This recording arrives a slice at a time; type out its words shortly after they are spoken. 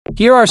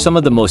Here are some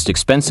of the most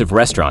expensive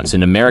restaurants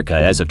in America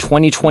as of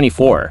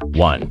 2024.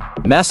 1.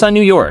 Masa,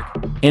 New York.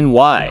 And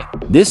why?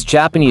 This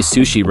Japanese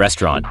sushi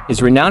restaurant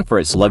is renowned for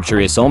its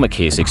luxurious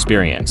omakase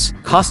experience,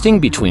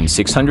 costing between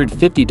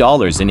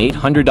 $650 and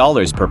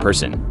 $800 per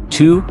person.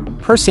 2.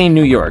 Persane,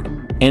 New York.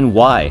 And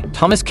why?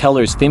 Thomas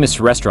Keller's famous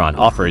restaurant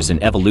offers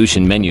an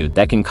evolution menu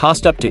that can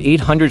cost up to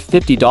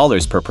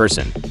 $850 per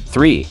person.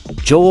 3.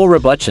 Joel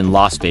Robuch in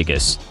Las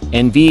Vegas.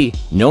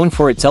 NV, known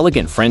for its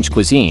elegant French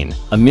cuisine,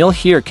 a meal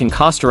here can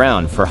cost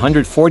around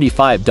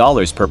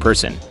 $445 per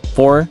person.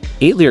 4.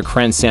 Atelier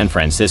Kren, San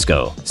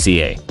Francisco,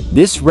 CA.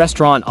 This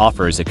restaurant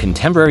offers a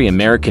contemporary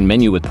American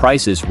menu with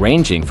prices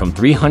ranging from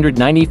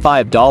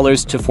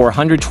 $395 to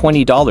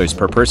 $420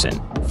 per person.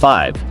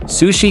 5.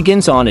 Sushi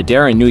Ginza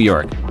Adara, New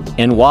York.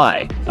 And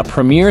why? A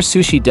premier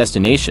sushi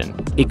destination.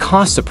 It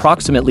costs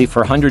approximately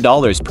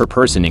 $400 per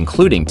person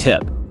including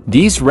tip.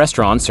 These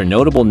restaurants are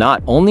notable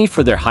not only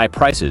for their high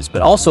prices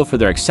but also for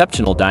their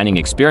exceptional dining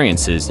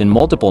experiences and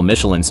multiple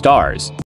Michelin stars.